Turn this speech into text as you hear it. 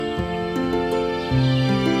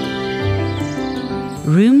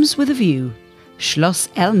Rooms with a view. Schloss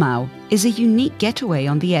Elmau is a unique getaway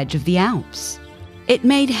on the edge of the Alps. It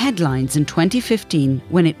made headlines in 2015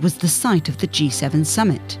 when it was the site of the G7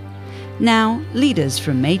 summit. Now, leaders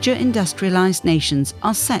from major industrialized nations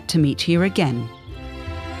are set to meet here again.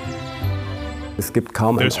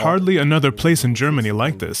 There's hardly another place in Germany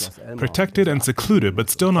like this. Protected and secluded, but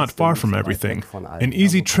still not far from everything. An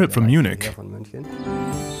easy trip from Munich.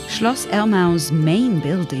 Schloss Elmau's main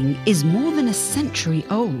building is more than a century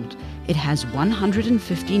old. It has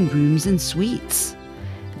 115 rooms and suites.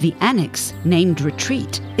 The annex, named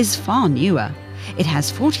Retreat, is far newer. It has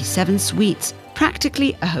 47 suites,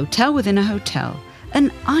 practically a hotel within a hotel,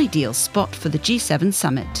 an ideal spot for the G7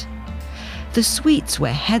 summit. The suites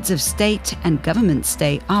where heads of state and government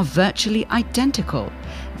stay are virtually identical.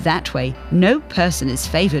 That way, no person is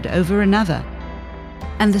favoured over another.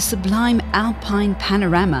 And the sublime alpine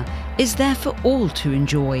panorama is there for all to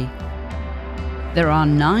enjoy. There are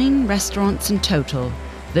 9 restaurants in total.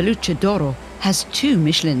 The Luce d'Oro has 2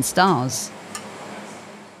 Michelin stars.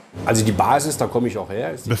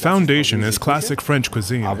 The foundation is classic French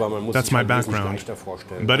cuisine. That's my background.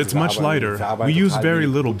 But it's much lighter. We use very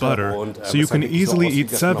little butter, so you can easily eat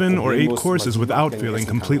 7 or 8 courses without feeling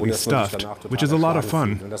completely stuffed, which is a lot of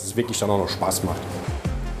fun.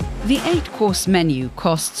 The 8-course menu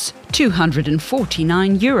costs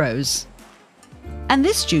 €249. And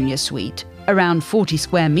this junior suite, around 40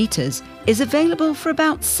 square meters, is available for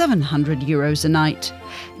about €700 a night.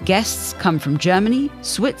 Guests come from Germany,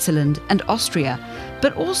 Switzerland and Austria,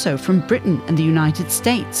 but also from Britain and the United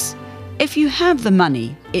States. If you have the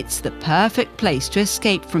money, it's the perfect place to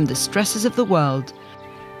escape from the stresses of the world.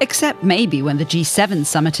 Except maybe when the G7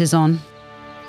 summit is on.